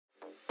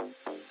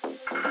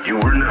You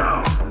are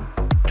now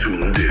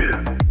tuned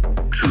in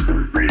to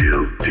The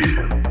Real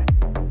Deal.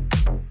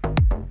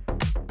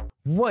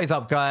 What is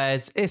up,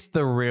 guys? It's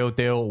The Real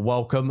Deal.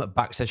 Welcome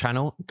back to the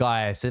channel.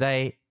 Guys,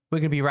 today we're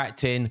going to be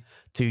reacting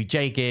to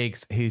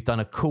J-Giggs, who's done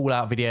a call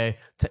out video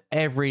to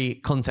every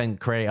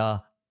content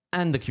creator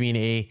and the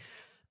community.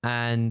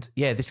 And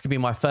yeah, this could be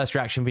my first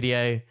reaction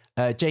video.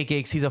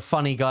 J-Giggs, he's a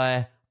funny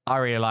guy. I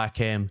really like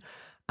him.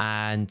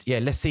 And yeah,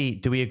 let's see.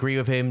 Do we agree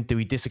with him? Do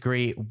we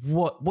disagree?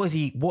 What is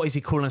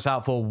he calling us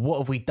out for? What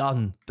have we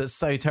done that's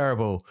so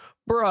terrible?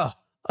 Bruh,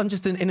 I'm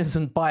just an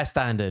innocent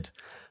bystander.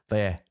 But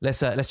yeah, let's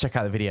check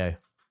out the video.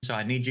 So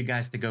I need you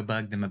guys to go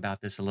bug them about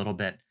this a little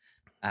bit.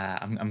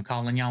 I'm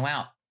calling y'all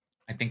out.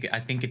 I think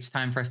it's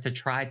time for us to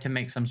try to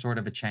make some sort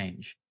of a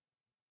change.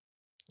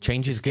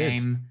 Change is good.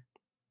 This game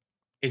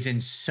is in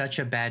such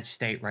a bad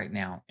state right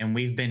now, and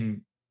we've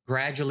been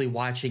gradually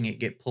watching it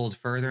get pulled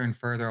further and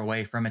further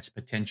away from its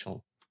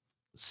potential.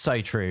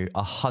 So true,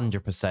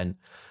 100%.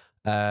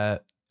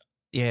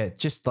 Yeah,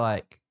 just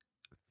like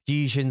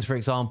fusions, for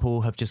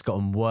example, have just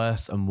gotten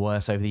worse and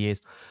worse over the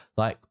years.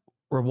 Like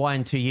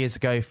rewind 2 years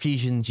ago,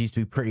 fusions used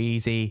to be pretty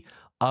easy.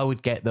 I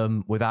would get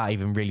them without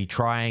even really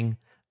trying.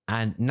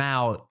 And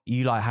now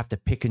you like have to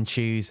pick and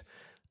choose,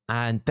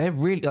 and they're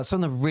really like,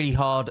 some of them are really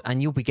hard,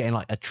 and you'll be getting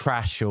like a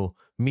trash or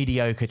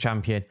mediocre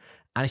champion,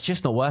 and it's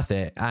just not worth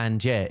it.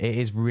 And yeah, it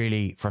is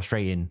really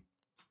frustrating.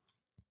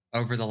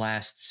 Over the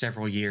last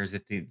several years,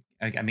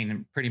 I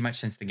mean, pretty much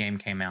since the game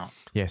came out.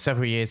 Yeah,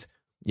 several years.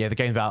 Yeah, the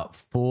game's about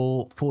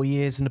four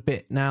years and a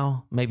bit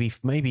now, maybe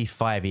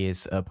 5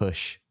 years a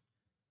push.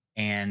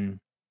 And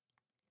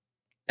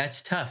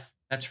that's tough.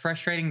 That's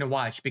frustrating to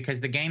watch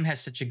because the game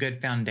has such a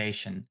good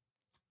foundation.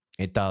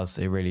 It does.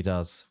 It really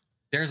does.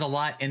 There's a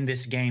lot in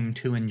this game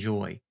to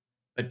enjoy,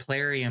 but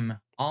Plarium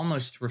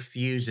almost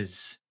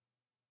refuses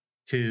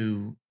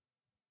to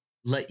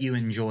let you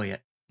enjoy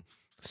it.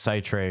 So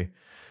true.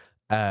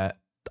 I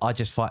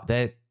just find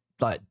they're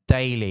like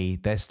daily,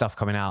 there's stuff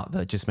coming out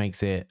that just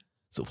makes it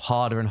sort of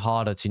harder and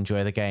harder to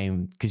enjoy the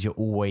game because you're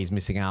always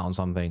missing out on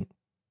something.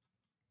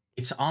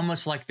 It's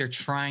almost like they're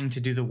trying to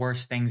do the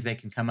worst things they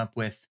can come up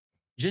with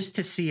just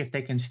to see if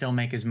they can still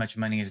make as much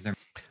money as they're.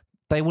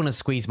 They want to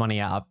squeeze money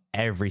out of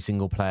every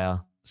single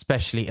player,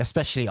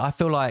 especially I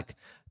feel like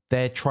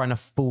they're trying to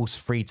force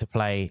free to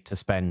play to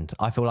spend.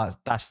 I feel like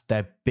that's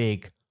their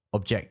big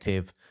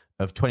objective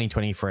of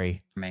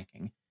 2023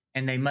 making.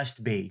 And they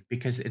must be,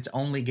 because it's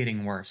only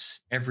getting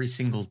worse every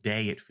single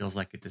day, it feels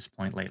like at this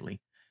point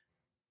lately.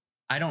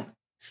 I don't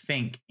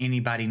think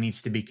anybody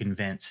needs to be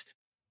convinced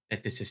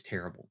that this is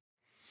terrible.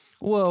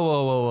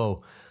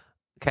 Whoa.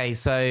 Okay,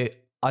 so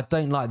I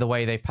don't like the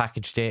way they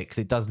packaged it because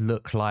it does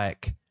look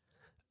like,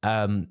 you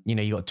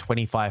know, you got a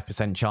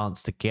 25%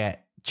 chance to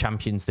get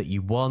champions that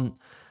you want,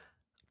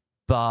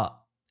 but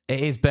it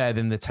is better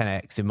than the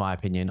 10x in my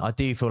opinion. I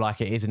do feel like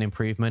it is an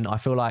improvement. I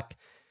feel like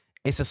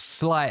it's a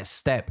slight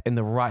step in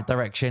the right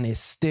direction. It's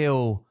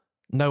still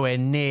nowhere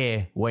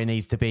near where it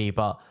needs to be,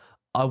 but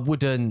I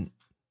wouldn't.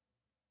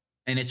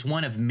 And it's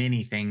one of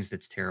many things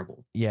that's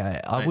terrible. Yeah,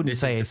 I wouldn't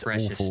say it's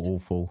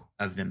awful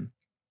of them.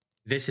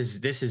 This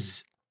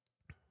is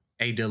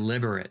a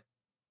deliberate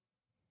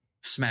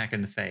smack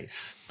in the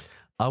face.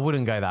 I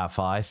wouldn't go that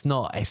far. It's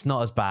not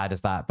as bad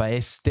as that, but it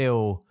is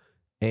still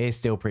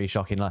pretty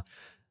shocking. Like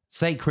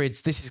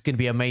Sacreds, this is going to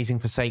be amazing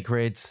for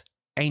Sacreds.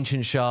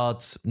 Ancient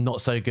Shards, not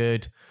so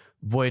good.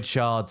 Void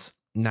Shards,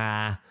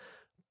 nah.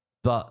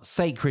 But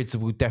Sacreds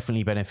will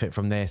definitely benefit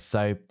from this.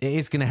 So it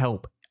is going to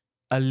help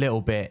a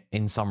little bit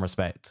in some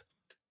respect.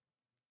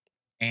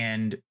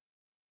 And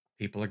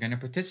people are going to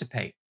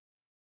participate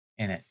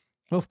in it.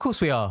 Well, of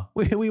course we are.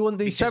 We want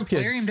these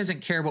champions. Plarium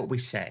doesn't care what we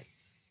say.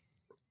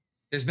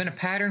 There's been a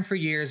pattern for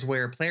years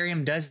where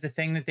Plarium does the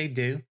thing that they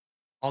do.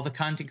 All the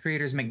content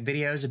creators make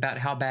videos about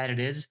how bad it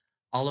is.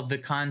 All of the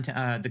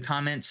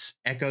comments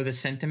echo the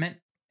sentiment,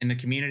 and the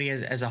community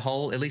as a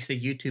whole, at least the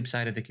YouTube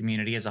side of the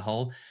community as a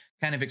whole,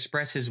 kind of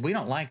expresses, we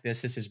don't like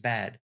this, this is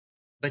bad.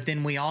 But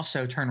then we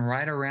also turn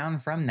right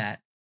around from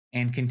that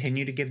and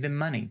continue to give them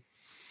money.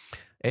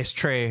 It's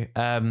true.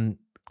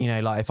 You know,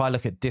 like if I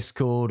look at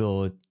Discord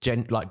or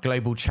like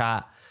global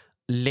chat,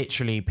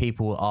 literally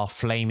people are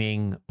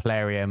flaming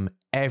Plarium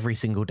every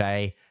single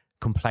day,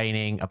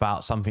 complaining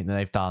about something that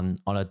they've done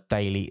on a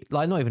daily,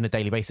 like not even a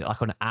daily basis,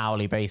 like on an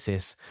hourly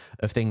basis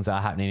of things that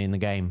are happening in the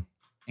game.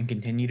 And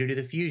continue to do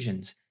the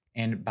fusions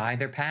and buy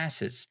their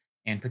passes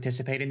and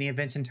participate in the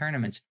events and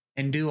tournaments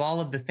and do all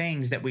of the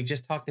things that we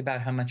just talked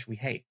about how much we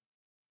hate.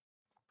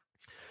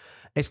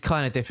 It's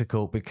kind of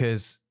difficult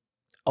because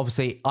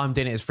obviously I'm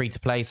doing it as free to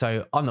play,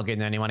 so I'm not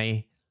getting any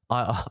money.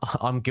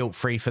 I'm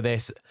guilt-free for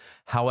this.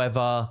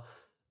 However,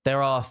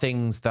 there are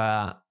things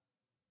that,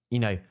 you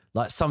know,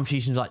 like some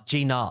fusions like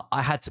G-Nut,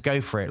 I had to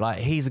go for it. Like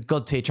he's a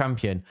god tier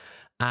champion.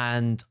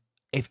 And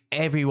if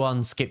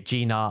everyone skipped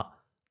G-Nut,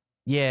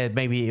 yeah,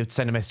 maybe it would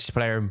send a message to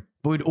Plarium,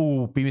 but we'd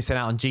all be missing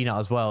out on G-Nut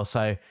as well.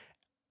 So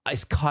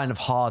it's kind of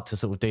hard to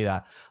sort of do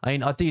that. I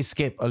mean, I do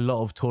skip a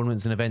lot of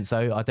tournaments and events,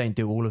 though. I don't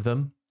do all of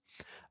them.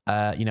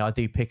 You know, I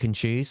do pick and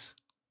choose.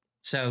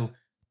 So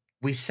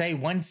we say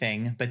one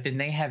thing, but then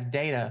they have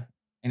data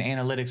and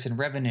analytics and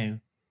revenue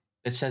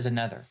that says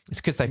another.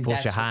 It's because they And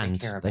force your that's what hand.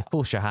 care They about.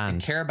 force your They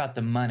hand. care about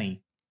the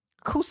money,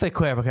 Of course they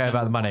care about the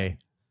Number money.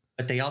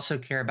 but they also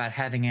care about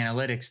having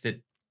analytics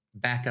that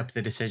back up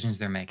the decisions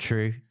they're making.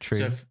 True, true.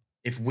 So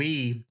if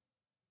we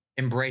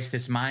embrace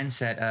this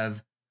mindset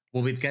of,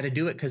 well, we've got to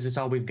do it because it's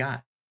all we've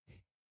got.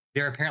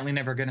 They're apparently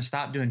never going to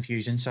stop doing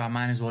fusion, so I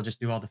might as well just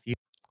do all the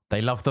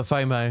They love the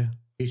FOMO.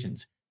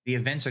 fusions. The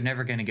events are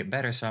never going to get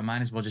better, so I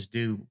might as well just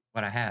do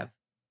what I have.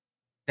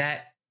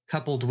 That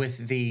coupled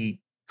with the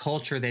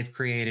culture they've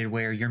created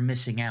where you're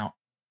missing out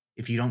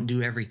if you don't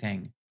do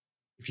everything.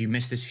 If you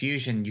miss this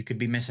fusion, you could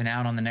be missing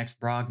out on the next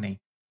Brogni.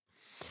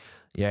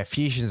 Yeah,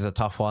 fusions are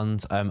tough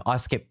ones. I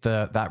skipped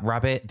that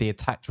rabbit, the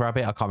attacked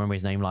rabbit. I can't remember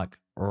his name, like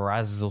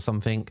Raz or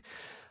something.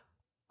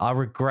 I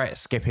regret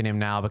skipping him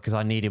now because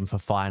I need him for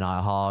Fire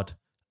Night hard.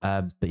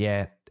 But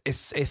yeah, it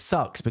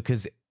sucks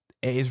because it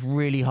is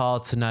really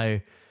hard to know.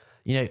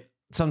 You know,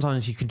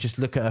 sometimes you can just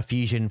look at a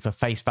fusion for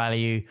face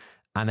value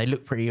and they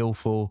look pretty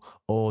awful,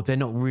 or they're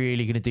not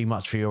really going to do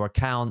much for your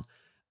account.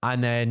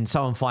 And then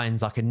someone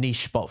finds like a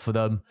niche spot for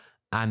them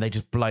and they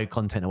just blow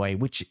content away,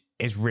 which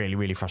is really,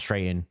 really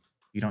frustrating.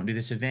 You don't do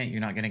this event, you're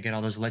not going to get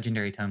all those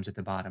legendary tomes at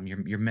the bottom.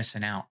 You're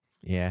missing out.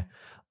 Yeah.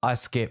 I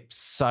skip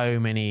so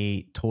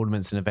many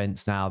tournaments and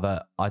events now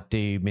that I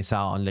do miss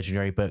out on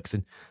legendary books,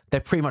 and they're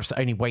pretty much the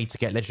only way to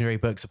get legendary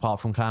books apart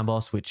from Clan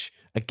Boss, which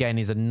again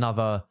is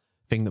another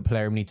thing that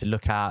Plarium need to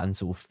look at and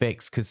sort of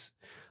fix, because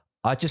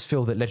I just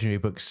feel that legendary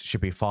books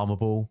should be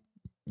farmable.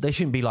 They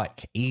shouldn't be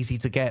like easy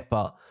to get,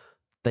 but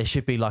there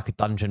should be like a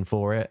dungeon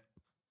for it.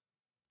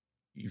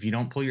 If you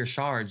don't pull your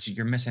shards,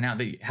 you're missing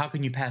out. How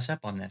can you pass up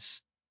on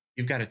this?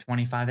 You've got a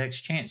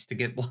 25x chance to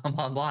get blah,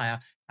 blah, blah.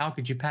 How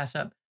could you pass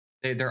up?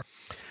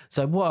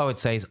 So what I would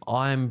say is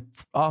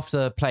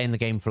after playing the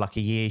game for like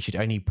a year, you should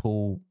only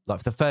pull, like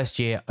for the first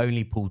year,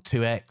 only pull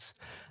 2x.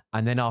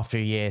 And then after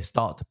a year,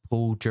 start to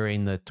pull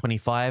during the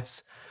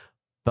 25s.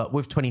 But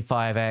with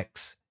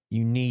 25x,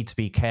 you need to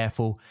be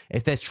careful.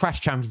 If there's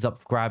trash champions up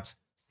for grabs,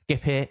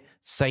 skip it,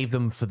 save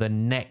them for the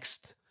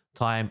next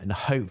time, and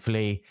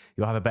hopefully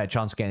you'll have a better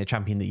chance of getting the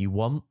champion that you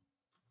want.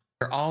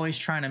 They're always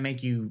trying to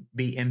make you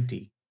be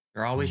empty.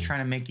 They're always trying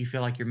to make you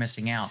feel like you're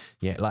missing out.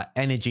 Yeah, like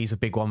energy is a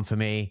big one for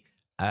me.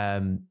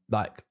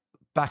 Like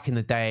back in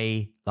the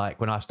day,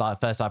 like when I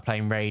first started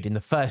playing Raid, in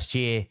the first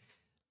year,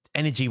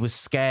 energy was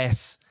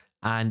scarce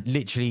and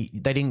literally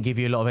they didn't give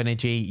you a lot of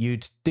energy.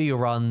 You'd do your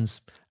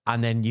runs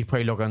and then you'd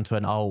probably log onto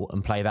an ult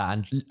and play that.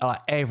 And like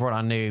everyone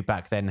I knew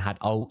back then had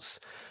ults.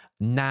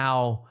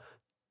 Now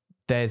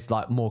there's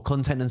like more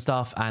content and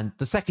stuff. And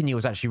the second year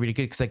was actually really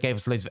good because they gave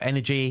us loads of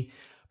energy.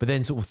 But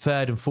then sort of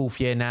third and fourth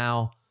year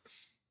now,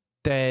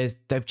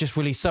 they've just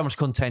released so much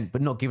content,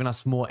 but not giving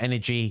us more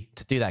energy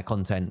to do that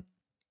content.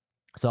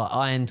 So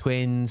Iron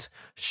Twins,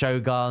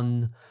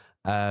 Shogun,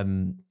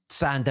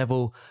 Sand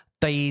Devil,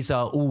 these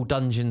are all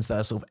dungeons that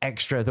are sort of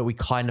extra that we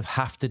kind of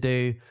have to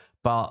do,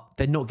 but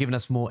they're not giving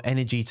us more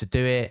energy to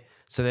do it.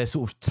 So they're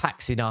sort of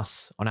taxing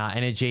us on our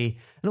energy.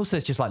 And also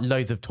it's just like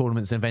loads of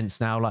tournaments and events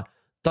now. Like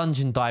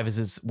Dungeon Divers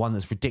is one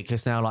that's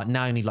ridiculous now. Like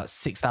now you need like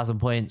 6,000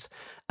 points.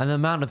 And the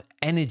amount of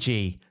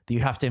energy that you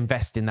have to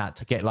invest in that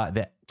to get like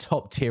the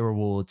top tier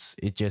rewards,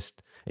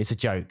 it's a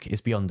joke.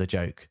 It's beyond a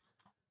joke.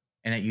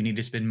 And that you need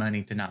to spend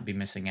money to not be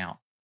missing out.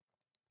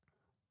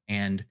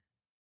 And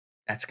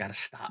that's got to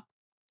stop.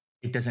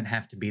 It doesn't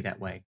have to be that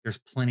way. There's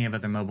plenty of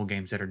other mobile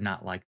games that are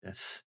not like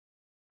this,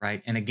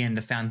 right? And again,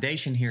 the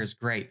foundation here is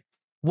great.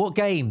 What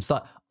games?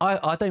 Like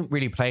I don't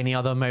really play any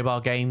other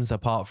mobile games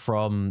apart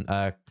from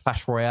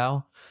Clash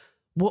Royale.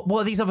 What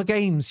are these other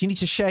games? You need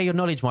to share your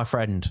knowledge, my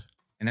friend.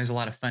 And there's a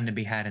lot of fun to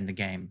be had in the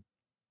game.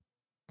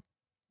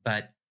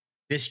 But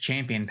this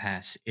Champion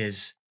Pass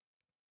is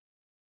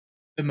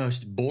the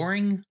most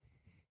boring,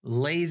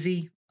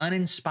 lazy,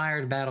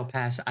 uninspired battle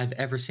pass I've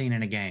ever seen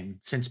in a game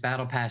since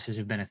battle passes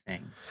have been a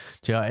thing.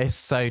 Do you know, it's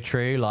so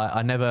true. Like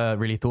I never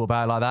really thought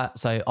about it like that.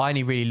 So I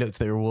only really looked at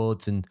the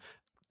rewards, and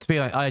to be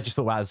honest, I just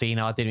thought about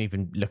Xena. I didn't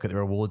even look at the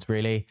rewards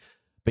really.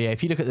 But yeah,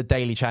 if you look at the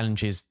daily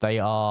challenges, they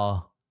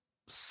are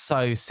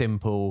so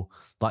simple.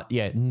 Like,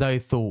 yeah, no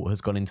thought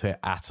has gone into it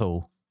at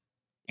all.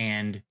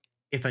 And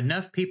if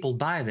enough people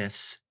buy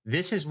this,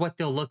 this is what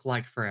they'll look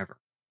like forever.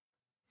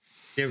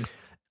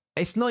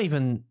 It's not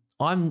even,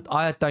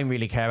 I don't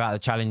really care about the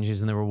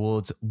challenges and the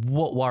rewards.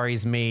 What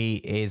worries me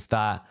is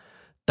that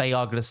they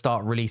are going to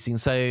start releasing.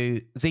 So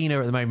Xena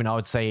at the moment, I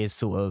would say, is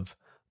sort of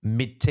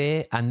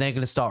mid-tier, and they're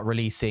going to start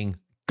releasing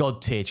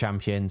God tier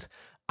champions.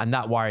 And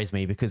that worries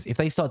me, because if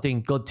they start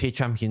doing God tier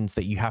champions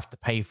that you have to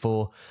pay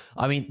for,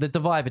 I mean, the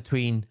divide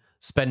between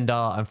spender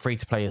and free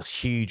to play is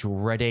huge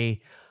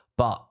already,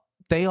 but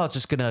they are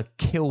just going to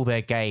kill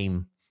their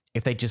game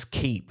if they just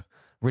keep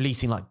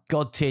releasing like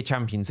God tier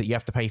champions that you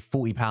have to pay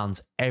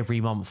 £40 every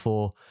month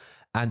for.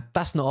 And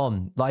that's not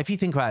on. Like, if you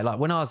think about it, like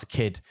when I was a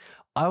kid,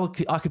 I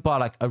could buy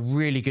like a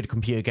really good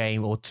computer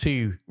game or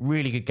two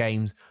really good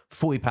games,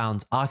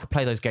 £40. I could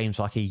play those games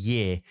for like a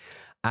year,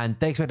 and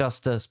they expect us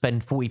to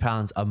spend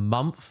 £40 a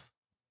month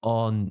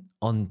on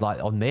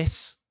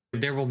this.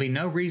 There will be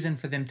no reason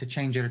for them to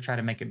change it or try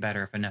to make it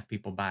better if enough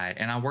people buy it.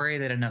 And I worry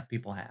that enough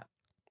people have.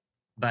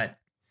 But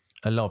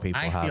A lot of people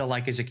I have. feel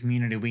like as a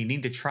community, we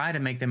need to try to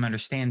make them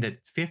understand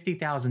that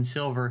 50,000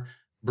 silver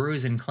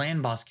brews and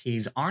clan boss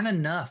keys aren't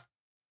enough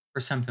for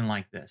something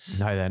like this.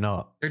 No, they're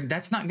not.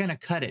 That's not going to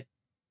cut it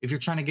if you're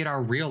trying to get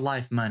our real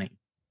life money.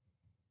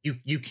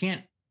 You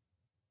can't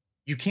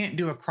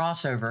do a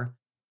crossover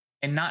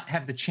and not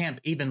have the champ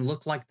even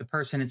look like the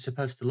person it's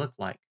supposed to look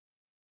like.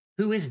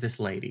 Who is this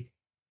lady?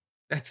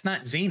 That's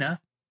not Xena.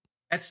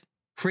 That's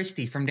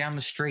Christy from down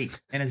the street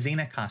in a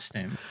Xena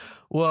costume.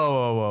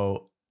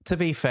 Whoa. To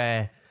be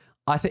fair,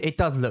 I think it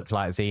does look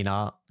like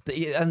Xena.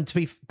 And to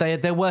be,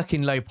 they're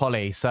working low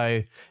poly,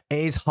 so it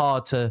is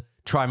hard to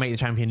try and make the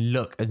champion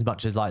look as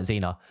much as like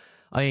Xena.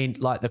 I mean,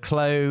 like the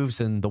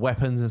clothes and the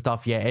weapons and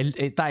stuff, yeah,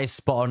 that is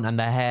spot on. And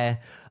the hair,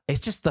 it's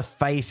just the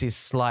face is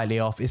slightly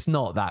off. It's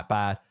not that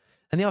bad.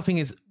 And the other thing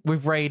is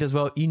with Raid as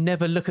well, you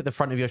never look at the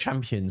front of your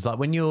champions. Like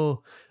when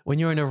you're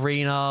in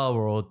arena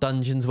or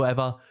dungeons,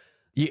 whatever,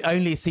 you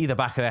only see the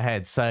back of their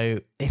head. So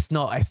it's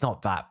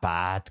not that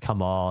bad.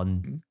 Come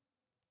on.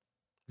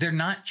 They're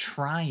not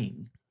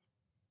trying.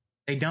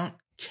 They don't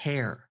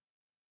care.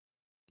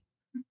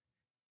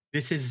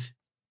 This is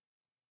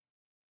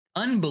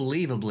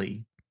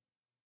unbelievably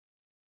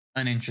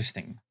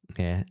uninteresting.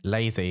 Yeah,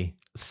 lazy.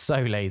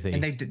 So lazy.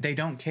 And they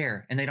don't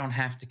care, and they don't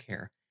have to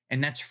care.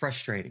 And that's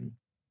frustrating.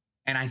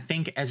 And I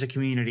think as a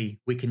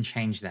community, we can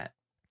change that.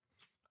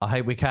 I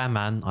hope we can,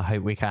 man. I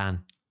hope we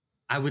can.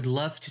 I would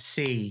love to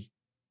see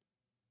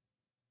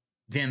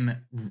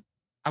them.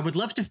 I would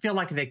love to feel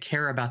like they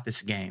care about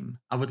this game.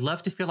 I would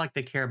love to feel like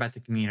they care about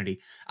the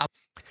community.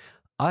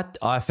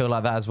 I feel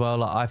like that as well.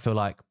 Like I feel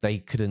like they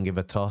couldn't give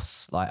a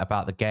toss like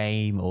about the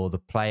game or the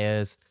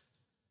players.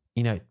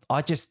 You know,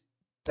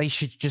 they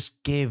should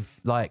just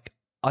give like,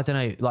 I don't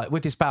know, like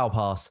with this battle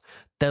pass,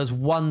 there's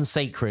one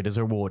sacred as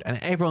a reward and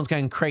everyone's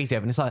going crazy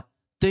over it. And it's like,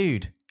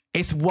 dude,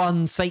 it's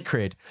one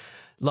sacred.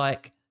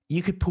 Like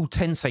you could pull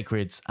 10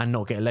 sacreds and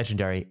not get a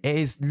legendary. It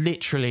is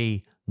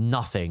literally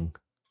nothing.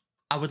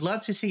 I would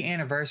love to see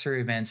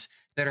anniversary events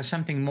that are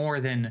something more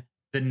than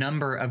the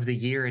number of the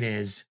year it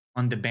is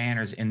on the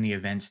banners in the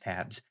events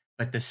tabs,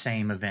 but the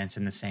same events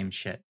and the same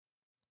shit.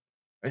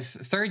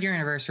 Third year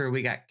anniversary,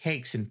 we got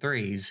cakes and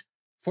 3s.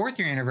 Fourth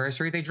year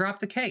anniversary, they dropped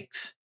the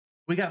cakes.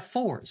 We got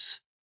 4s.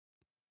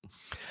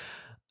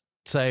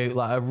 So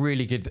like a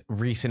really good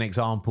recent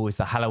example is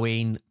the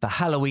Halloween. The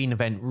Halloween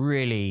event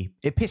really,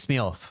 it pissed me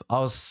off. I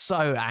was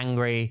so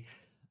angry.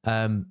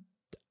 So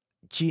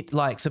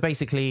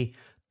basically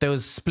there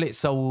was split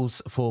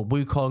souls for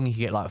Wukong. You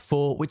get like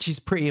 4, which is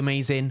pretty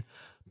amazing.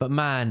 But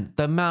man,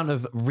 the amount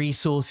of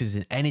resources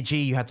and energy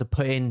you had to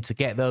put in to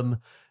get them,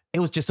 it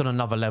was just on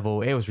another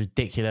level. It was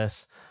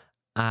ridiculous.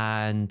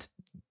 And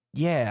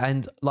yeah,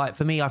 and like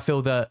for me, I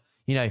feel that,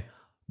 you know,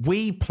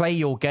 we play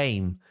your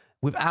game.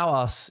 Without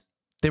us,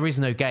 there is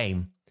no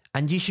game.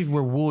 And you should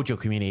reward your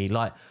community.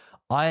 Like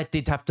I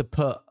did have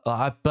to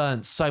I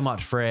burnt so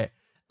much for it.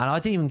 And I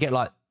didn't even get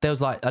like, there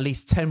was like at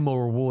least 10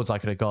 more rewards I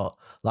could have got.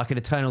 Like an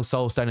Eternal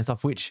Soul Stone and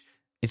stuff, which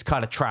is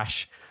kind of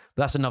trash.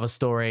 But that's another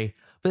story.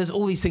 But there's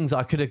all these things that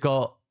I could have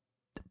got,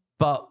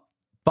 but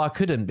I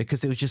couldn't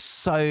because it was just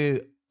so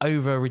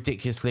over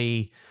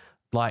ridiculously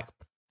like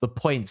the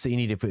points that you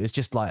needed for it.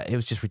 It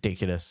was just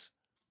ridiculous.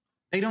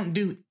 They don't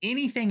do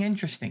anything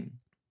interesting.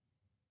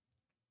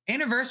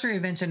 Anniversary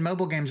events in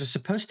mobile games are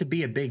supposed to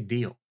be a big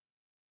deal.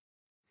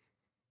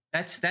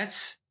 That's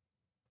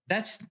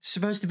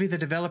supposed to be the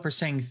developer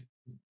saying,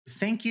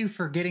 thank you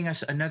for getting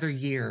us another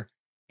year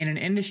in an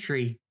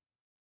industry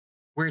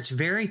where it's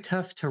very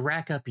tough to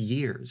rack up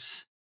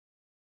years.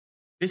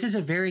 This is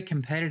a very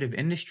competitive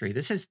industry.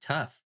 This is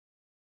tough.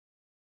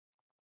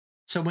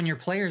 So when your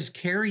players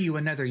carry you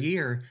another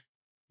year,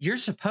 you're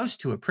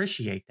supposed to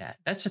appreciate that.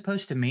 That's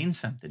supposed to mean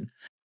something.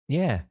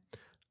 Yeah.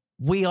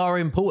 We are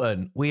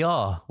important. We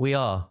are.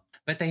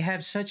 But they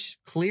have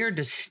such clear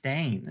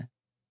disdain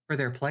for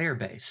their player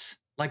base.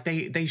 Like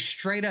they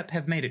straight up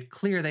have made it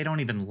clear they don't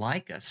even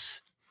like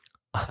us.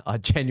 I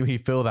genuinely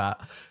feel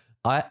that.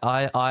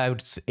 I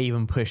would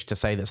even push to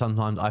say that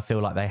sometimes I feel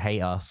like they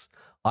hate us.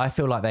 I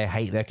feel like they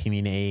hate their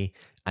community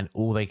and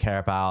all they care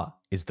about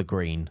is the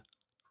green.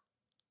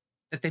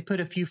 That they put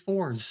a few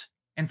 4s.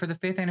 And for the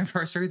 5th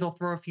anniversary, they'll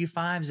throw a few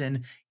 5s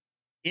in,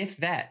 if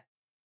that.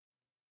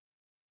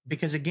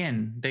 Because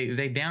again,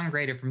 they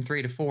downgraded from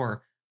 3 to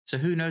 4. So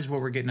who knows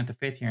what we're getting at the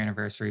 5th year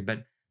anniversary,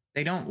 but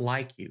they don't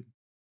like you.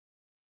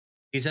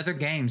 These other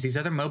games, these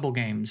other mobile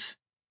games,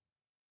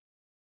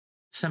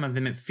 some of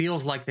them, it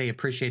feels like they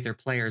appreciate their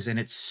players, and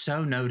it's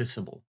so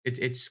noticeable.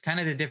 It's kind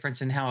of the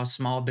difference in how a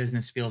small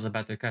business feels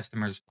about their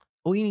customers.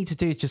 All you need to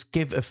do is just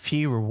give a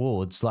few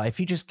rewards. Like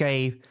if you just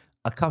gave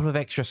a couple of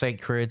extra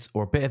sacreds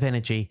or a bit of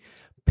energy,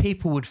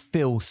 people would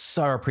feel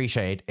so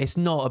appreciated. It's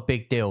not a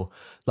big deal.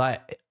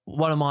 Like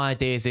one of my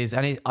ideas is,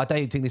 and I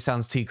don't think this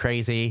sounds too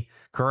crazy,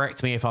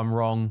 correct me if I'm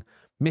wrong,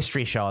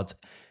 mystery shards.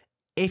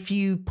 If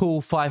you pull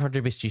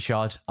 500 mystery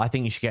shards, I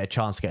think you should get a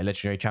chance to get a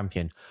legendary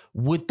champion.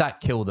 Would that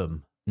kill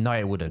them? No,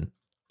 it wouldn't.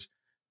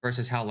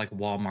 versus how like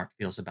Walmart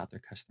feels about their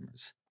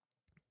customers.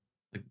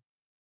 Like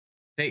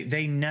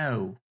they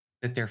know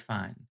that they're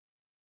fine.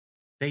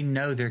 They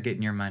know they're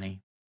getting your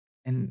money,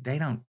 and they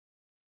don't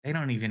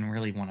even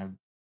really want to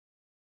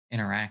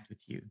interact with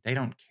you. They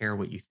don't care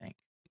what you think.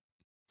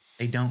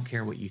 They don't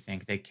care what you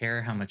think. They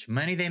care how much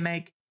money they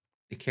make.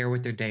 They care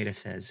what their data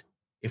says.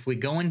 If we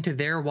go into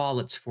their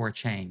wallets for a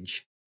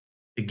change,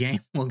 the game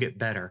will get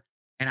better.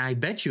 And I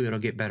bet you it'll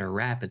get better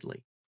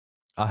rapidly.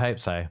 I hope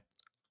so.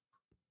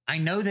 I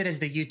know that as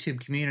the YouTube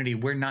community,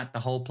 we're not the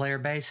whole player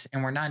base,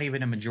 and we're not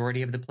even a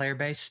majority of the player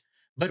base,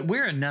 but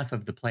we're enough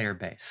of the player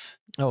base.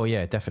 Oh,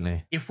 yeah,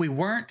 definitely. If we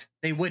weren't,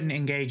 they wouldn't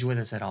engage with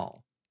us at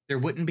all. There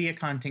wouldn't be a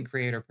content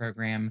creator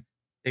program.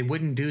 They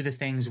wouldn't do the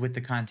things with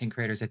the content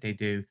creators that they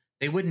do.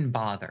 They wouldn't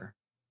bother.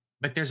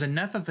 But there's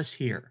enough of us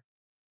here,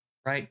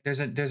 right? There's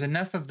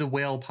enough of the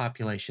whale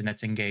population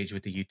that's engaged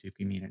with the YouTube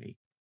community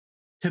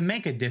to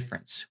make a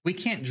difference. We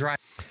can't drive.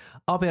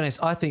 I'll be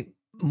honest, I think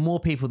more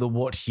people that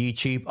watch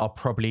YouTube are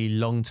probably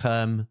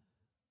long-term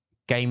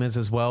gamers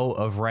as well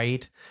of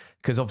Raid,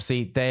 because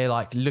obviously they're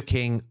like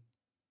looking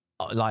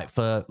like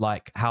for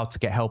like how to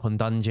get help on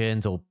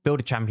dungeons or build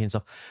a champion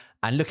stuff,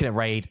 and looking at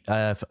Raid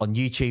on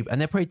YouTube,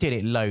 and they probably did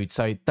it loads,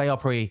 so they are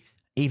probably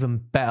even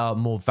better,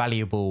 more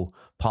valuable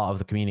part of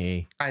the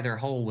community. Try their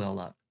whole will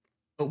up,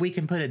 but we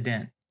can put a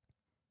dent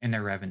in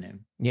their revenue.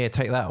 Yeah,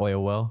 take that,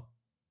 Oil Well.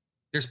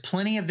 There's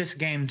plenty of this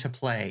game to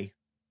play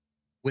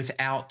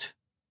without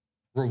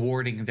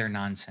rewarding their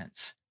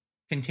nonsense.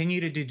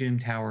 Continue to do Doom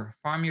Tower,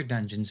 farm your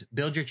dungeons,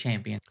 build your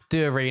champion.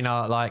 Do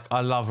Arena. Like,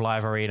 I love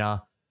Live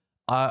Arena.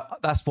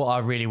 That's what I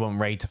really want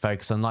Raid to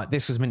focus on. Like,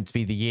 this was meant to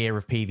be the year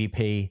of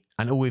PvP,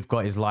 and all we've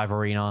got is Live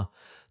Arena.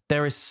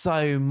 There is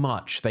so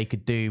much they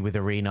could do with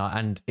Arena,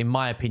 and in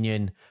my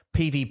opinion,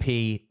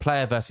 PvP,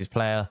 player versus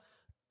player,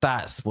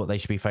 that's what they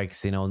should be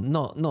focusing on.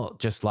 Not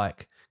just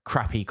like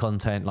crappy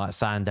content like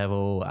Sand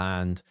Devil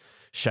and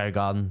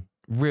Shogun.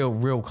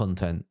 Real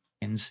content.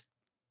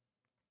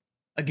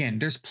 Again,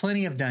 there's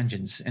plenty of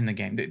dungeons in the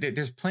game.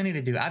 There's plenty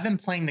to do. I've been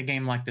playing the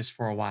game like this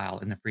for a while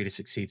in the Free to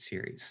Succeed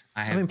series.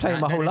 I've been playing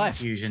my whole life.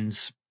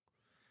 Fusions.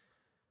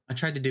 I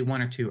tried to do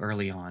 1 or 2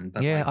 early on,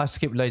 but yeah, like, I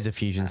skip loads of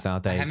fusions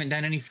nowadays. I haven't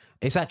done any.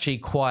 It's actually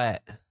quite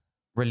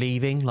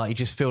relieving. Like, you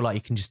just feel like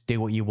you can just do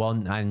what you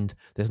want, and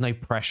there's no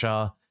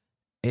pressure.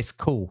 It's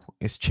cool.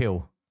 It's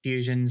chill.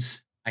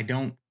 Fusions. I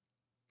don't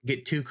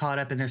get too caught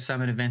up in their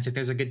summon events. If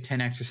there's a good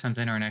 10x or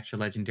something or an extra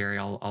legendary,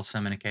 I'll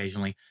summon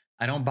occasionally.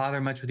 I don't bother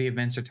much with the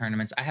events or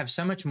tournaments. I have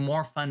so much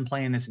more fun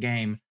playing this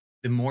game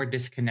the more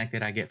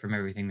disconnected I get from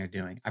everything they're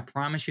doing. I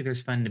promise you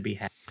there's fun to be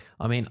had.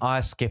 I mean, I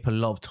skip a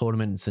lot of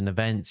tournaments and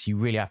events. You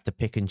really have to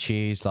pick and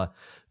choose. Like,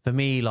 for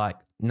me, like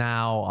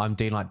now I'm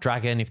doing like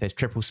Dragon if there's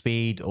triple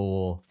speed,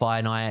 or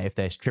Fire Knight if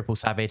there's triple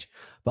savage.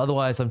 But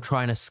otherwise, I'm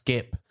trying to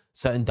skip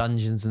certain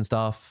dungeons and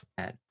stuff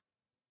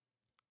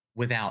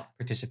Without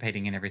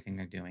participating in everything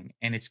they're doing.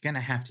 And it's going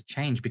to have to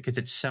change because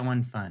it's so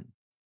unfun.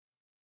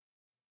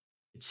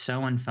 It's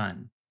so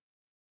unfun.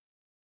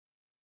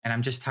 And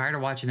I'm just tired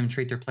of watching them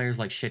treat their players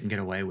like shit and get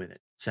away with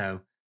it.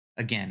 So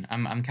again,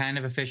 I'm kind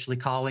of officially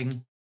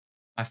calling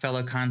my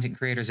fellow content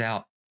creators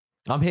out.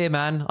 I'm here,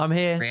 man. I'm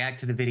here. React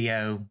to the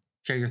video.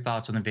 Share your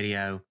thoughts on the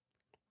video.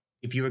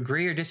 If you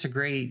agree or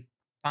disagree,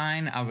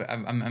 fine.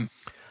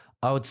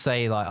 I would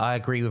say like I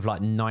agree with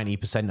like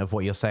 90% of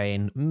what you're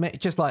saying.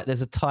 Just like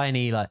there's a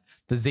tiny like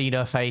the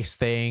Xenoface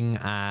thing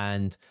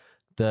and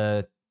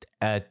the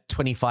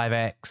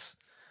 25x,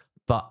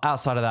 but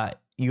outside of that,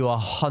 you are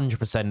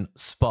 100%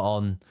 spot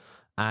on.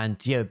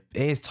 And yeah,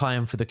 it is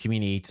time for the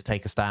community to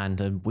take a stand,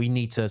 and we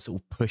need to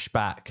sort of push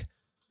back.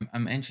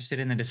 I'm interested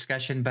in the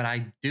discussion, but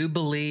I do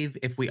believe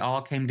if we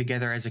all came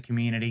together as a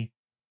community,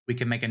 we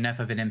can make enough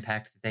of an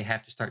impact that they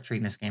have to start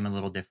treating this game a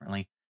little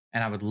differently.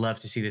 And I would love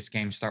to see this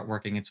game start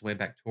working its way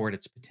back toward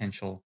its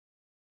potential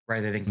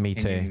rather than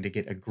continuing to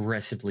get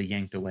aggressively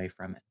yanked away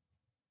from it.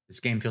 This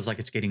game feels like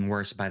it's getting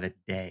worse by the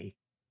day.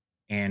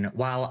 And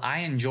while I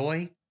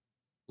enjoy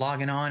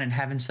logging on and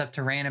having stuff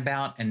to rant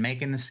about and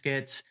making the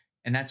skits,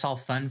 and that's all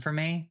fun for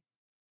me,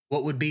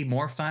 what would be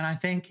more fun, I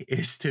think,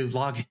 is to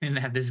log in and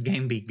have this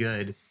game be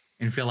good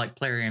and feel like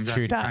Plarium's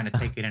actually trying to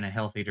take it in a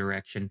healthy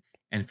direction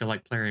and feel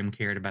like Plarium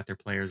cared about their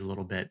players a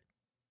little bit.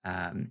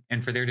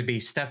 And for there to be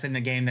stuff in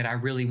the game that I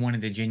really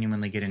wanted to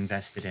genuinely get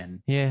invested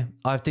in. Yeah,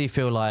 I do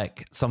feel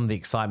like some of the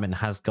excitement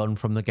has gone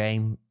from the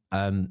game.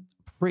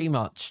 Pretty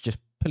much just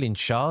pulling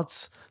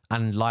shards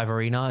and Live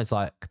Arena is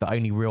like the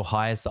only real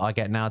highs that I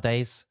get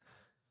nowadays.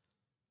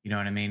 You know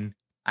what I mean?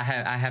 I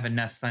have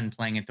enough fun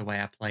playing it the way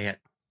I play it.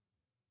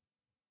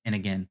 And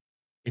again,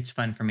 it's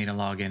fun for me to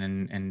log in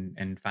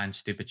and find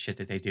stupid shit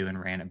that they do and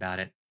rant about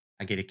it.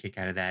 I get a kick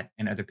out of that,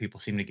 and other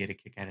people seem to get a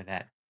kick out of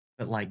that.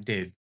 But like,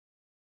 dude,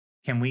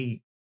 can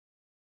we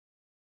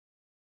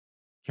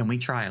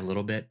try a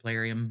little bit,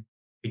 Plarium?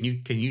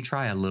 Can you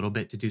try a little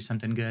bit to do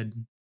something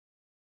good?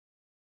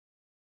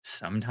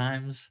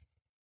 Sometimes.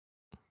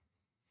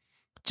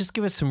 Just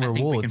give us some rewards.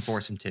 I think we can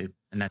force them to.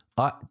 And that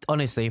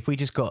honestly, if we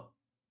just got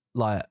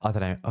like, I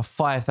don't know, a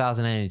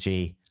 5,000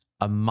 energy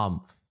a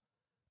month,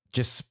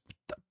 just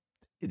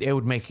it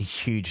would make a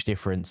huge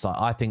difference. Like,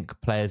 I think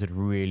players would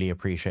really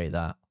appreciate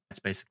that. That's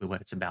basically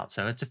what it's about.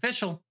 So it's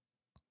official.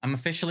 I'm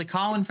officially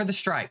calling for the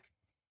strike.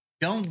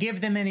 Don't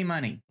give them any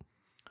money.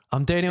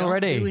 I'm doing it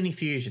already. Don't do any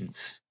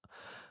fusions.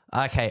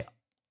 Okay,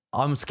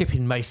 I'm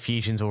skipping most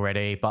fusions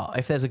already, but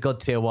if there's a God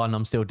tier 1,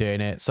 I'm still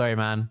doing it. Sorry,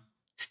 man.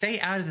 Stay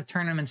out of the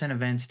tournaments and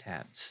events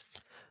tabs.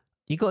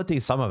 You got to do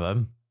some of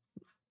them.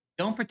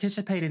 Don't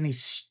participate in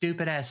these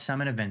stupid ass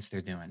summon events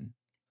they're doing.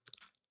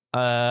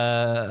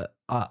 I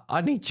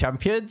need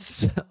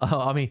champions.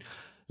 I mean,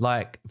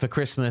 like for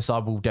Christmas, I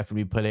will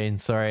definitely put in.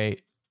 Sorry,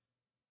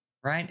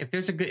 right? If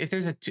there's a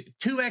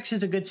 2x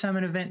is a good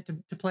summon event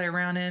to play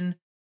around in.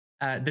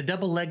 The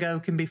double Lego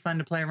can be fun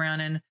to play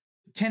around in.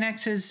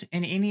 10x's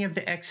and any of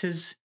the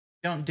x's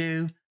don't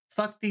do.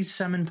 Fuck these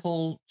summon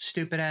pull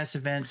stupid ass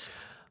events.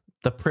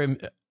 The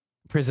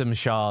prism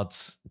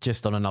shards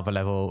just on another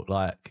level.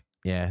 Like,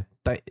 yeah,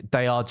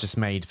 they are just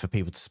made for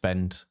people to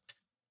spend.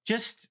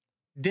 Just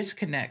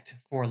disconnect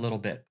for a little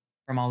bit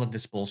from all of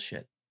this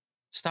bullshit.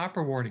 Stop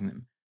rewarding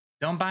them.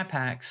 Don't buy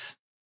packs.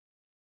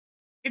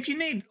 If you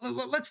need,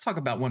 let's talk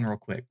about one real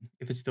quick,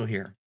 if it's still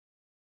here.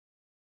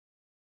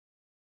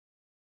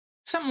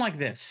 Something like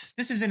this.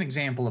 This is an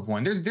example of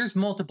one. There's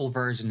multiple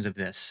versions of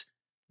this.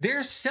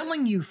 They're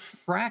selling you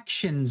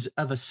fractions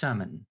of a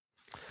summon.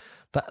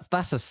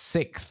 That's a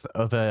 1/6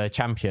 of a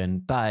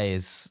champion. That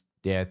is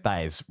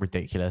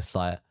ridiculous.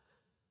 Like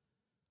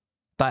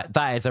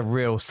that is a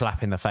real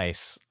slap in the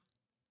face.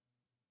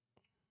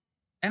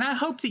 And I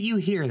hope that you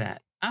hear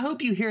that. I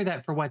hope you hear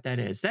that for what that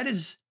is. That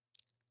is,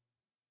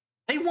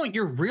 they want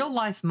your real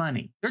life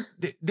money.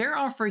 They're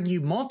offering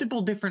you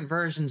multiple different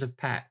versions of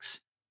packs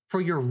for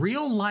your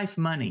real life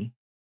money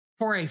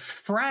for a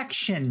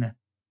fraction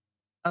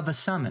of a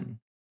summon.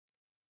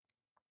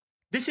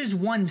 This is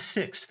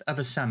 1/6 of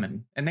a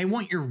summon, and they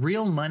want your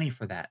real money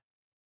for that.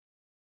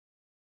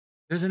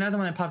 There's another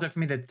one that popped up for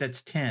me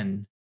that's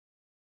 10.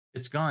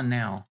 It's gone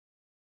now.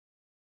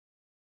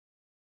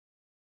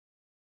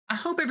 I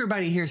hope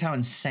everybody hears how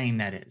insane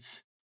that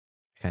is.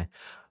 Okay.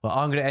 Well,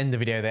 I'm going to end the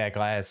video there,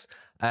 guys.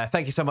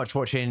 Thank you so much for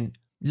watching.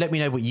 Let me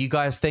know what you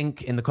guys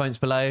think in the comments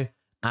below.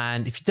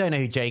 And if you don't know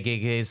who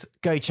JGig is,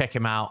 go check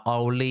him out.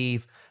 I'll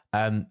leave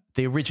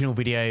the original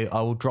video.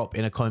 I will drop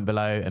in a comment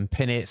below and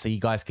pin it so you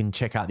guys can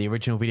check out the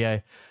original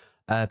video.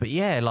 But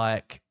yeah,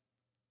 like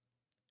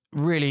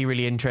really,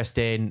 really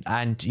interesting.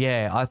 And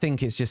yeah, I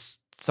think it's just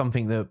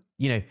something that,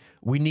 you know,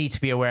 we need to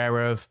be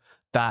aware of,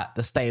 that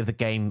the state of the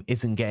game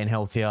isn't getting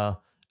healthier.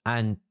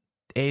 And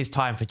it is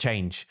time for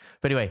change.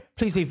 But anyway,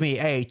 please leave me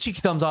a cheeky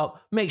thumbs up.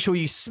 Make sure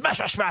you smash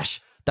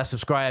that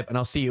subscribe, and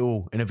I'll see you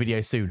all in a video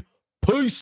soon. Peace.